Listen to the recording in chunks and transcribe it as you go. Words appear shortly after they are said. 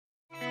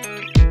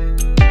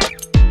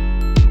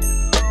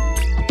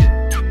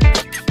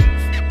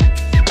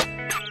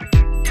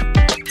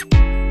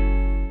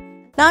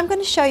Now I'm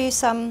going to show you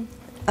some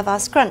of our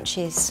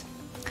scrunchies.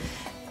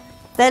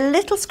 They're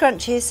little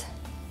scrunchies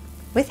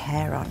with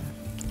hair on,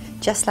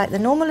 just like the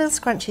normal little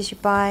scrunchies you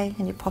buy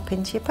and you pop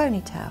into your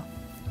ponytail.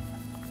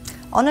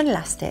 On an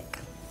elastic.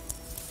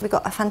 We've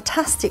got a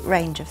fantastic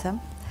range of them.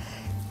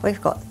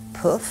 We've got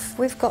puff,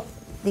 we've got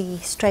the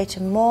straight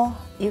and more.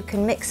 You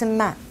can mix and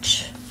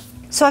match.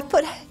 So I've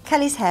put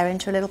Kelly's hair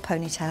into a little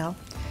ponytail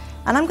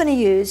and I'm going to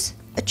use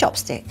a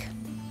chopstick.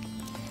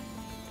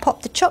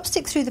 Pop the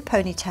chopstick through the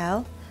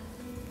ponytail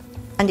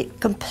and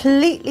it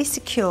completely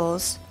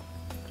secures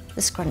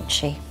the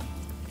scrunchie.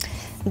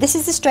 This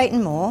is the straight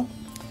and more,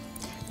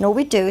 and all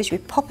we do is we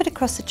pop it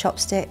across the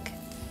chopstick,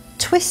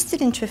 twist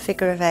it into a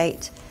figure of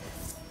 8,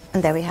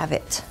 and there we have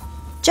it.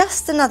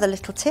 Just another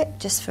little tip,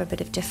 just for a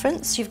bit of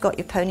difference. You've got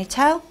your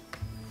ponytail.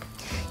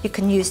 You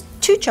can use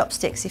 2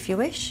 chopsticks if you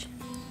wish.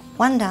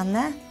 One down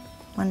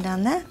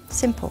there,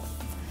 simple.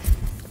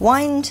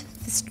 Wind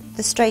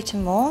the straight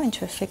and more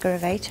into a figure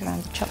of 8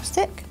 around the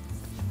chopstick.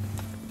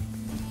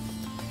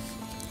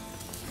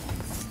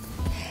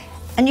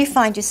 And you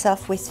find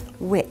yourself with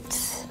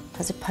width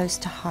as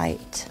opposed to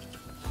height.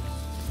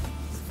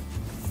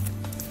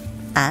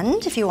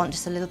 And if you want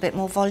just a little bit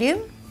more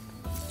volume,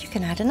 you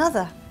can add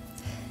another.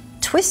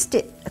 Twist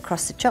it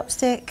across the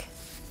chopstick,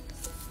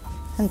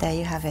 and there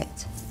you have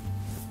it.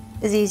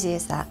 As easy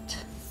as that.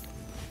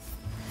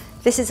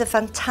 This is a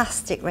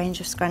fantastic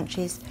range of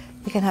scrunchies.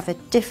 You can have a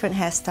different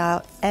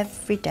hairstyle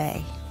every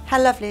day. How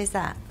lovely is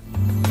that?